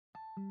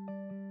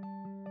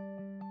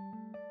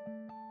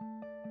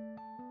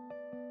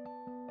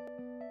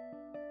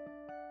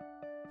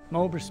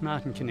Marlborough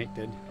Smart and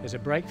Connected is a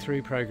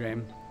breakthrough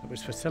program that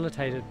was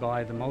facilitated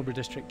by the Marlborough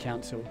District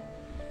Council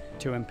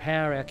to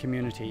empower our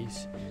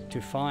communities to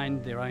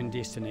find their own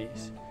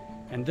destinies,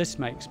 and this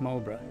makes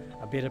Marlborough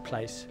a better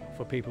place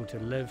for people to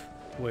live,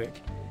 work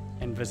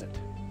and visit.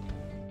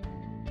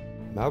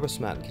 Marlborough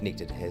Smart and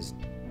Connected has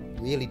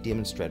really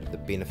demonstrated the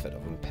benefit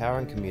of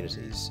empowering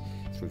communities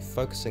through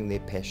focusing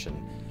their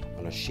passion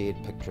on a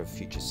shared picture of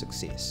future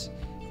success.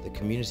 The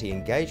community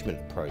engagement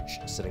approach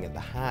sitting at the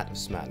heart of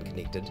Smart and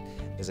Connected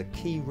is a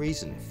key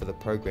reason for the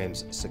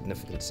programme's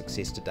significant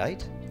success to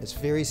date. It's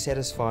very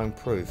satisfying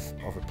proof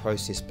of a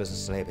process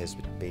Business Lab has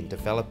been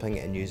developing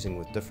and using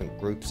with different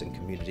groups and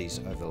communities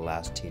over the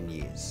last 10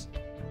 years.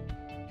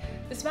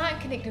 The Smart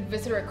and Connected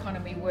visitor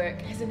economy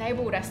work has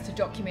enabled us to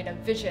document a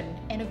vision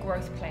and a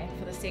growth plan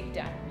for the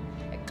sector.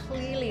 It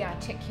clearly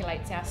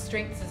articulates our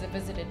strengths as a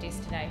visitor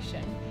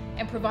destination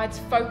and provides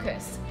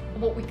focus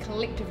on what we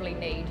collectively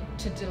need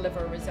to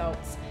deliver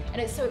results. And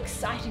it's so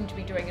exciting to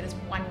be doing it as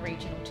one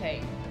regional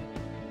team.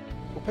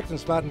 Well, Picton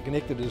Smart and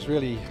Connected is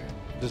really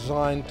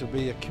designed to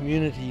be a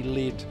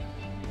community-led,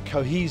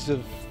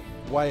 cohesive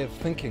way of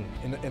thinking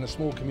in a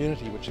small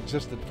community which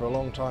existed for a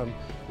long time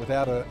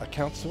without a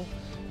council,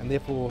 and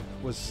therefore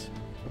was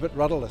a bit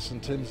rudderless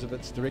in terms of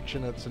its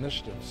direction and its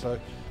initiatives. So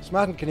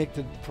Smart and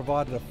Connected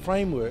provided a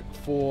framework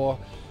for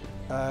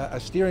a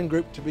steering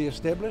group to be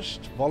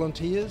established,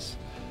 volunteers,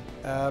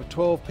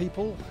 12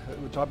 people,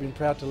 which I've been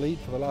proud to lead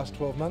for the last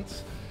 12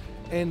 months.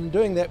 And in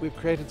doing that, we've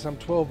created some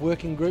 12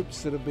 working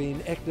groups that have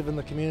been active in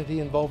the community,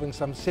 involving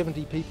some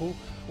 70 people,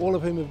 all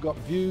of whom have got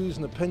views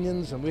and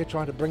opinions, and we're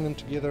trying to bring them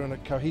together in a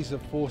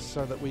cohesive force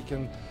so that we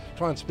can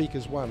try and speak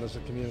as one, as a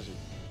community.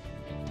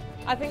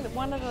 I think that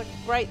one of the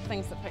great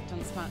things that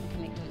Picton Smart and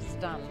Connected has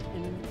done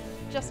in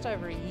just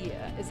over a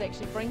year is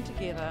actually bring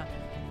together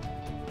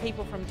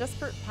people from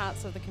disparate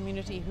parts of the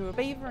community who are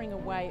beavering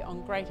away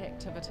on great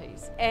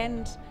activities,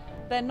 and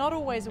they're not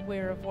always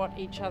aware of what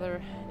each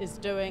other is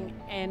doing,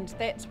 and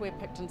that's where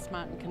Picton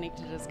Smart and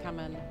Connected has come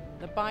in.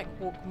 The Bike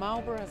Walk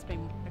Marlborough has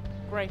been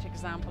a great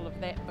example of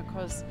that,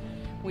 because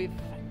we've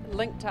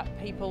linked up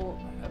people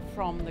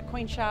from the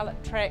Queen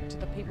Charlotte track to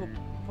the people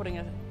putting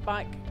a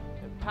bike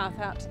path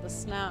out to the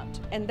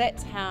Snout, and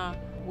that's how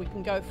we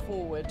can go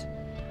forward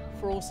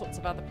for all sorts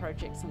of other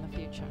projects in the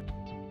future.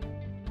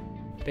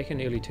 Back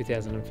in early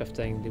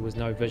 2015 there was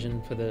no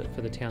vision for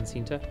the town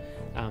centre,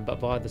 but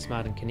via the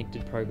Smart and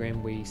Connected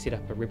program we set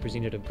up a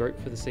representative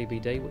group for the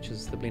CBD, which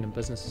is the Blenheim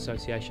Business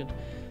Association,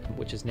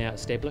 which is now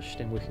established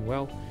and working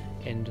well,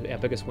 and our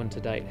biggest win to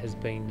date has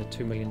been the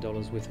 $2 million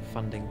worth of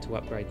funding to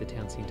upgrade the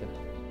town centre.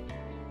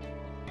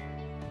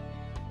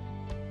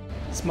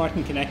 Smart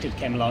and Connected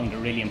came along at a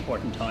really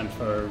important time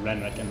for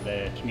Renwick and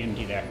the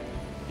community there.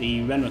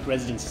 The Renwick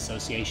Residents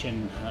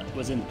Association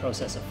was in the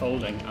process of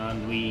folding,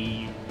 and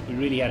we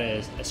really had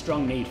a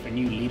strong need for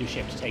new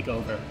leadership to take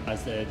over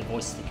as the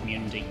voice of the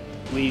community.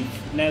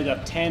 We've now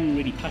got 10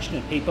 really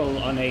passionate people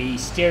on a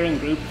steering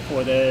group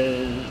for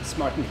the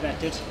Smart and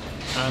Connected,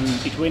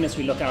 and between us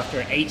we look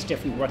after 8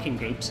 different working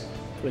groups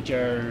which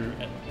are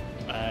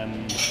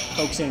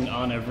focusing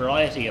on a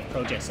variety of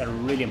projects that are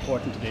really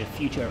important to the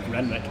future of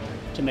Renwick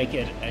to make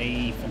it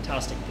a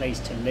fantastic place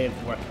to live,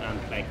 work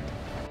and play.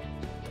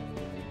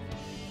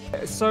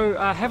 So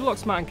Havelock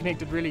Smart and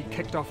Connected really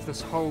kicked off this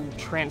whole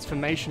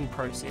transformation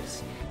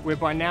process,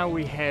 whereby now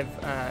we have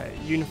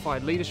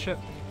unified leadership,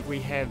 we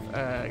have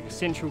a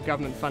central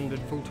government funded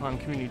full-time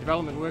community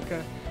development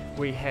worker,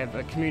 we have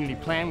a community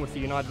plan with the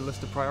United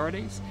List of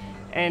Priorities,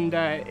 and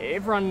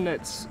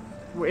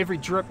every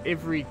drip,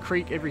 every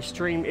creek, every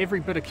stream, every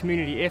bit of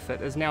community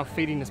effort is now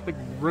feeding this big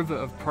river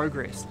of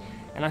progress.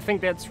 And I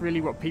think that's really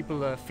what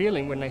people are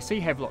feeling when they see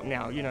Havelock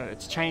now. You know,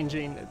 it's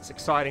changing, it's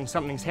exciting,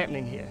 something's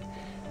happening here.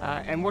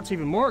 And what's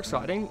even more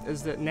exciting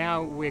is that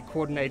now we're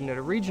coordinating at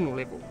a regional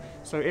level.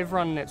 So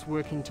everyone that's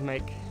working to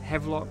make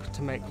Havelock,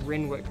 to make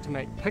Renwick, to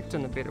make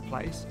Picton a better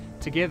place,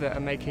 together are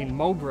making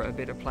Marlborough a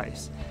better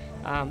place.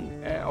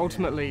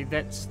 Ultimately,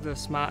 that's the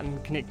Smart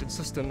and Connected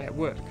system at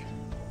work.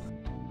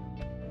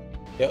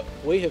 Yeah,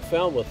 we have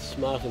found with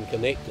Smart and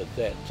Connected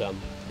that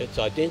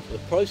the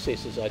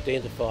process has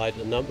identified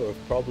a number of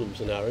problems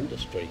in our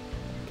industry.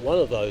 One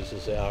of those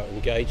is our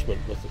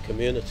engagement with the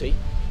community.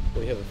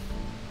 We have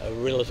a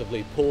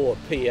relatively poor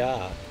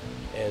PR,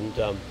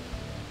 and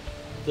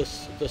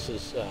this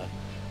has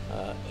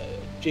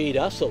G'd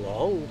us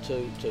along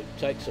to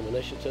take some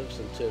initiatives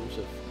in terms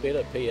of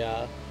better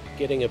PR,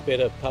 getting a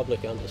better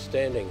public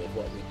understanding of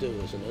what we do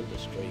as an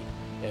industry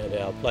and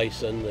our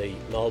place in the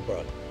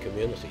Marlborough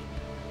community.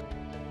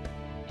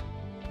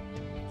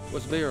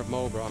 As Mayor of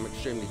Marlborough, I'm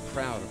extremely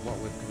proud of what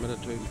we've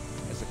committed to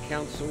as a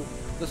council.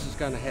 This is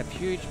going to have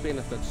huge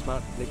benefits,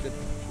 Smart Connected,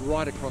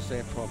 right across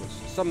our province.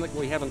 Something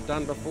we haven't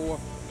done before,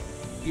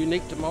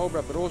 unique to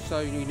Marlborough, but also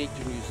unique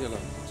to New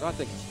Zealand. So I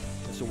think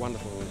it's a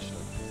wonderful initiative.